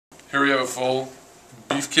Here we have a full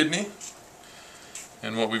beef kidney,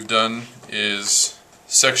 and what we've done is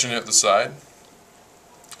section out the side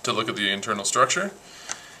to look at the internal structure.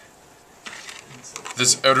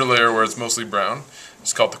 This outer layer where it's mostly brown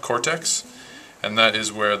is called the cortex, and that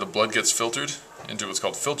is where the blood gets filtered into what's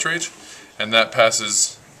called filtrate, and that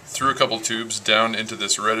passes through a couple tubes down into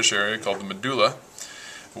this reddish area called the medulla,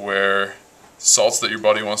 where salts that your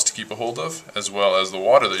body wants to keep a hold of, as well as the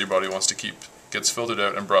water that your body wants to keep, gets filtered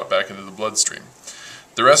out and brought back into the bloodstream.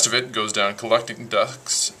 The rest of it goes down collecting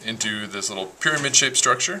ducts into this little pyramid-shaped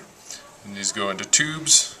structure, and these go into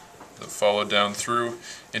tubes that follow down through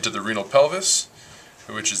into the renal pelvis,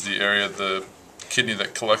 which is the area of the kidney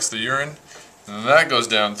that collects the urine, and then that goes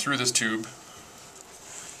down through this tube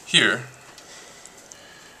here,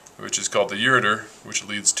 which is called the ureter, which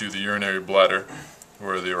leads to the urinary bladder,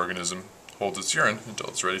 where the organism holds its urine until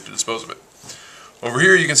it's ready to dispose of it. Over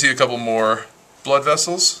here you can see a couple more blood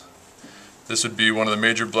vessels. This would be one of the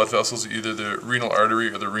major blood vessels, either the renal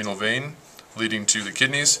artery or the renal vein, leading to the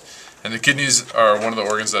kidneys. And the kidneys are one of the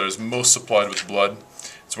organs that is most supplied with blood.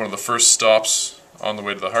 It's one of the first stops on the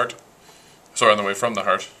way to the heart, on the way from the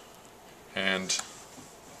heart, and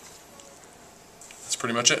that's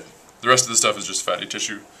pretty much it. The rest of the stuff is just fatty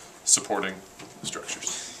tissue supporting the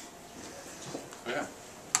structures.